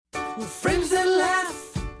We're friends that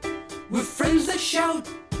laugh, we're friends that shout.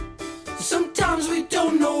 Sometimes we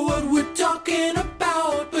don't know what we're talking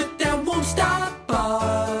about, but that won't stop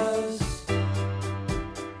us.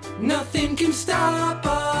 Nothing can stop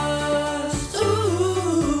us.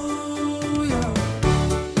 Ooh, yeah.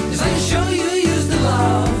 'Cause I can show you use the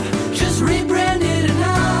love, just rebrand it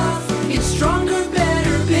enough. It's stronger,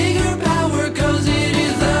 better, bigger power, 'cause it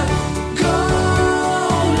is the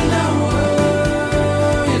golden hour.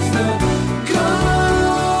 It's the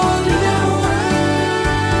golden hour.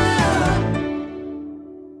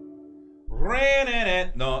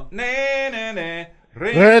 No, I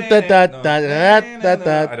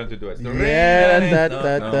don't do it. No,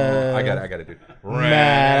 I got it, dude.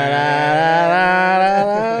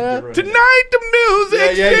 Tonight the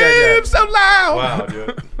music seems so loud. Wow,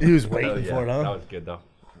 dude. He was waiting for it, huh? That was good, though.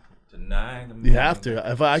 Tonight the You have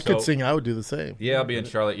to. If I could sing, I would do the same. Yeah, I'll be in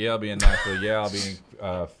Charlotte. Yeah, I'll be in Nashville. Yeah, I'll be in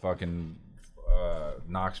fucking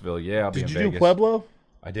Knoxville. Yeah, I'll be in Vegas. Did you do Pueblo?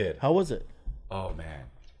 I did. How was it? Oh, man.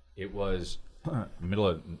 It was middle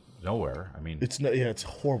of nowhere. I mean, it's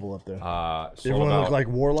horrible up there. Everyone looked like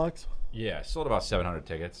warlocks. Yeah, sold about 700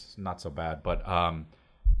 tickets. Not so bad, but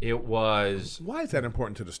it was. Why is that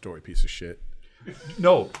important to the story, piece of shit?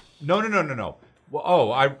 No.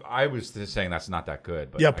 Well, I was just saying that's not that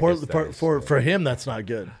good. But Yeah, for him, that's not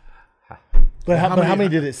good. But how many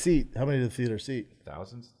did it seat? How many did the theater seat?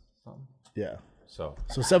 Thousands, something. Yeah. So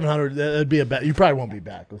 700. That'd be you probably won't be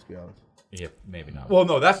back. Let's be honest. Yeah, maybe not. Well,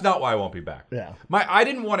 no, that's not why I won't be back. Yeah. I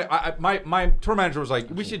didn't want to. My tour manager was like,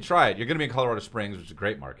 "We should try it. You're going to be in Colorado Springs, which is a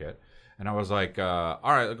great market." And I was like, "All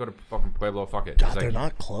right, let's go to fucking Pueblo. Fuck it." God, they're like,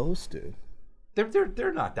 not close, dude.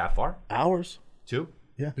 They're not that far. Hours. 2.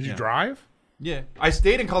 Yeah. Did you drive? Yeah. I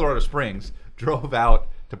stayed in Colorado Springs, drove out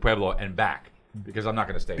to Pueblo and back because I'm not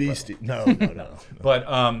going to stay. Beastie. In Pueblo.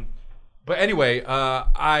 No. But anyway,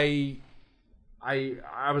 I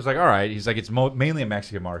was like, all right. He's like, it's mainly a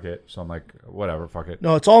Mexican market, so I'm like, whatever, fuck it.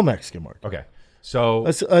 No, it's all Mexican market. Okay, so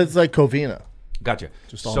it's like Covina. Gotcha.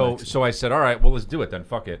 Just all Mexican. So I said, all right, well, let's do it then.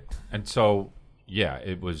 Fuck it. And so yeah,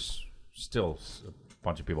 it was still a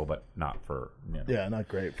bunch of people, but not for Yeah, not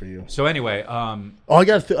great for you. So anyway, I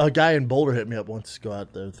got a guy in Boulder hit me up once to go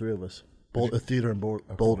out there. 3 of us, a theater in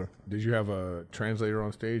Boulder. Did you have a translator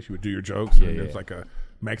on stage? You would do your jokes, and there's like a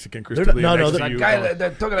Mexican Cristalina next to you.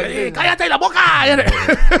 Cállate la boca!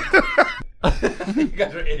 You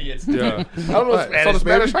guys are idiots, dude. I don't know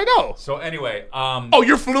Spanish. I know. So anyway, oh,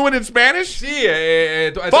 you're fluent in Spanish?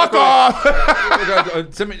 Sí. Fuck off!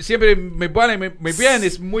 Siempre me pone muy bien.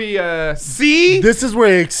 Es muy. See? This is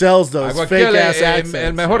where he excels, though. His fake ass accents.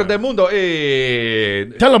 El mejor del mundo.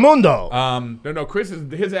 Telemundo. No.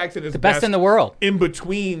 His accent is the best in the world. In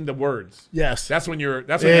between the words. Yes. That's when you're.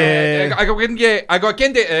 That's I go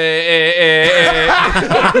kende.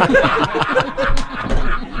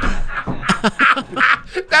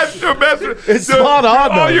 That's the best. It's spot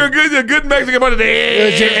on, though. Oh, you're good Mexican.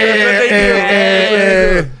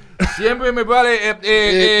 Siempre me vale.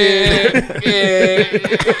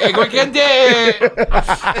 Go kende.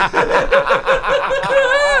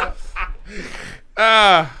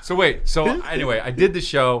 So wait. So anyway, I did the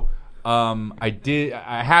show. I did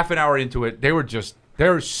half an hour into it. They're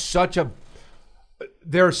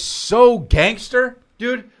so gangster,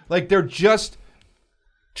 dude. Like they're just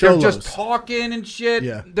talking and shit.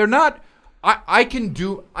 Yeah. They're not. I can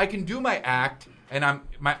do my act, and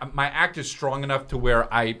my act is strong enough to where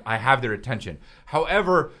I have their attention.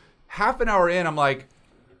 However, half an hour in, I'm like,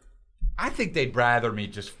 I think they'd rather me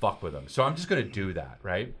just fuck with them. So I'm just gonna do that,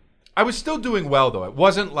 right? I was still doing well though. It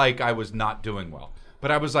wasn't like I was not doing well.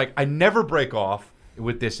 But I was like, I never break off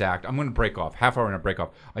with this act. I'm going to break off. Half hour and I break off.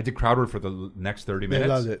 I did crowd work for the next 30 minutes.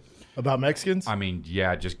 They loved it. About Mexicans? I mean,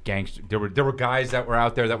 yeah, just gangster. There were guys that were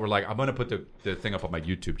out there that were like, I'm going to put the thing up on my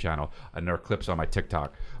YouTube channel, and there are clips on my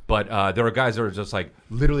TikTok. But there were guys that were just like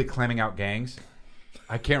literally clamming out gangs.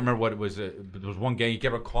 I can't remember what it was. There was one gang. He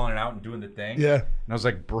kept on calling it out and doing the thing. Yeah. And I was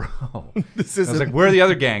like, bro. I was like, where are the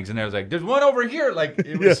other gangs? And I was like, there's one over here. Like,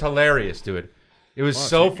 it was hilarious, dude. It was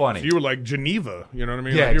so funny. So you were like Geneva, you know what I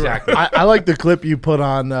mean? Yeah, like exactly. I like the clip you put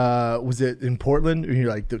on. Was it in Portland? You're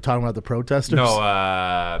like talking about the protesters. No,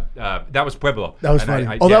 that was Pueblo. That was funny.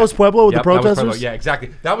 That was Pueblo with the protesters. That was Pueblo. Yeah,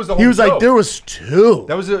 exactly. That was the whole. He was joke. like, there was 2.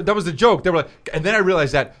 That was the joke. They were like, and then I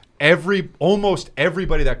realized that almost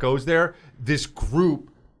everybody that goes there, this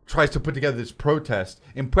group tries to put together this protest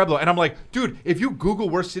in Pueblo, and I'm like, dude, if you Google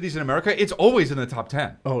worst cities in America, it's always in the top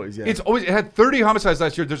 10. Always, yeah. It had 30 homicides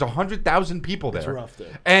last year. There's 100,000 people there. It's rough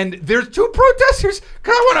there. And there's 2 protesters.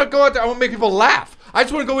 Cause I want to go out there. I want to make people laugh. I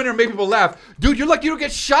just want to go in there and make people laugh. Dude, you're lucky you don't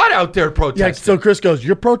get shot out there protesting. Yeah, so Chris goes,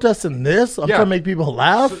 you're protesting this? I'm trying to make people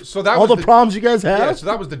laugh? So that all was the problems you guys have? Yeah, so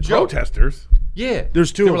that was the joke. Protesters. Yeah.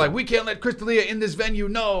 There's 2 They of were them. like, we can't let Crystalia in this venue,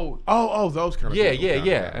 no. Oh, those kind of Yeah, people.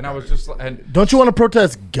 yeah. And I was just like... Don't you want to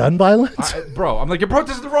protest gun violence? Bro, I'm like, you're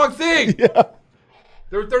protesting the wrong thing. Yeah.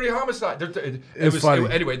 There were 30 homicides. It was funny.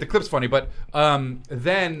 Anyway, the clip's funny, but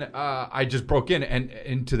then I just broke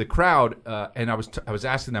into the crowd, and I was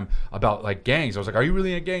asking them about like gangs. I was like, "Are you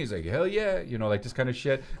really in a gang?" He's like, "Hell yeah," like this kind of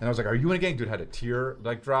shit. And I was like, "Are you in a gang?" Dude had a tear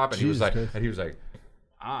like drop, and he was like,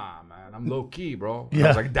 "Ah man, I'm low key, bro." And I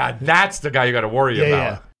was like, "That's the guy you got to worry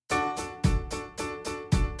about."